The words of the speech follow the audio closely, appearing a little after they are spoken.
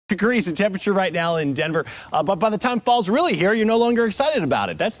degrees in temperature right now in Denver, but by the time fall's really here, you're no longer excited about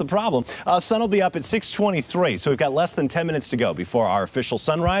it. That's the problem. Sun will be up at 6:23, so we've got less than 10 minutes to go before our official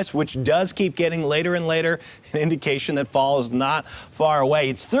sunrise, which does keep getting later and later, an indication that fall is not far away.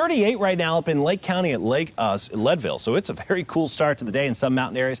 It's 38 right now up in Lake County at Leadville, so it's a very cool start to the day in some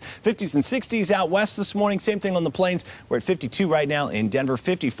mountain areas. 50s and 60s out west this morning, same thing on the plains. We're at 52 right now in Denver,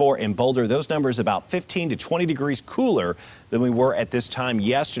 54 in Boulder. Those numbers about 15 to 20 degrees cooler than we were at this time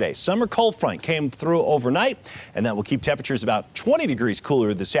yesterday. Summer cold front came through overnight, and that will keep temperatures about 20 degrees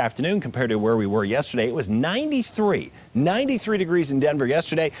cooler this afternoon compared to where we were yesterday. It was 93 degrees in Denver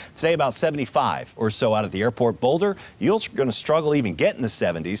yesterday. Today about 75 or so out at the airport. Boulder, you're going to struggle even getting the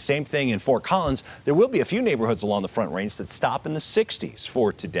 70s. Same thing in Fort Collins. There will be a few neighborhoods along the Front Range that stop in the 60s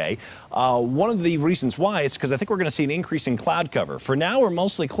for today. One of the reasons why is because I think we're going to see an increase in cloud cover. For now, we're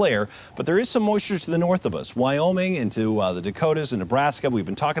mostly clear, but there is some moisture to the north of us. Wyoming into the Dakotas and Nebraska. We've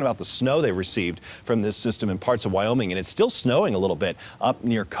been talking about the snow they received from this system in parts of Wyoming, and it's still snowing a little bit up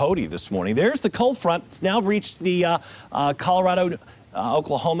near Cody this morning. There's the cold front. It's now reached the Colorado,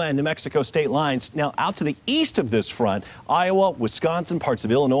 Oklahoma and New Mexico state lines. Now out to the east of this front, Iowa, Wisconsin, parts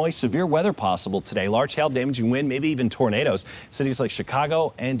of Illinois, severe weather possible today. Large hail, damaging wind, maybe even tornadoes. Cities like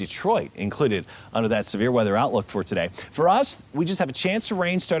Chicago and Detroit included under that severe weather outlook for today. For us, we just have a chance of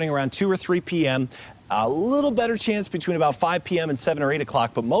rain starting around 2 or 3 p.m. A little better chance between about 5 p.m. and 7 or 8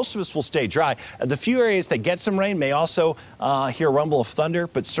 o'clock, but most of us will stay dry. The few areas that get some rain may also hear a rumble of thunder,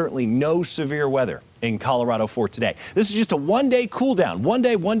 but certainly no severe weather in Colorado for today. This is just a one-day cool down, one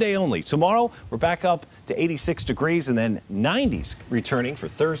day only. Tomorrow, we're back up to 86 degrees and then 90s returning for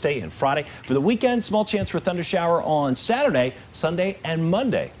Thursday and Friday. For the weekend, small chance for a thunder shower on Saturday, Sunday, and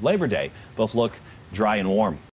Monday, Labor Day. Both look dry and warm.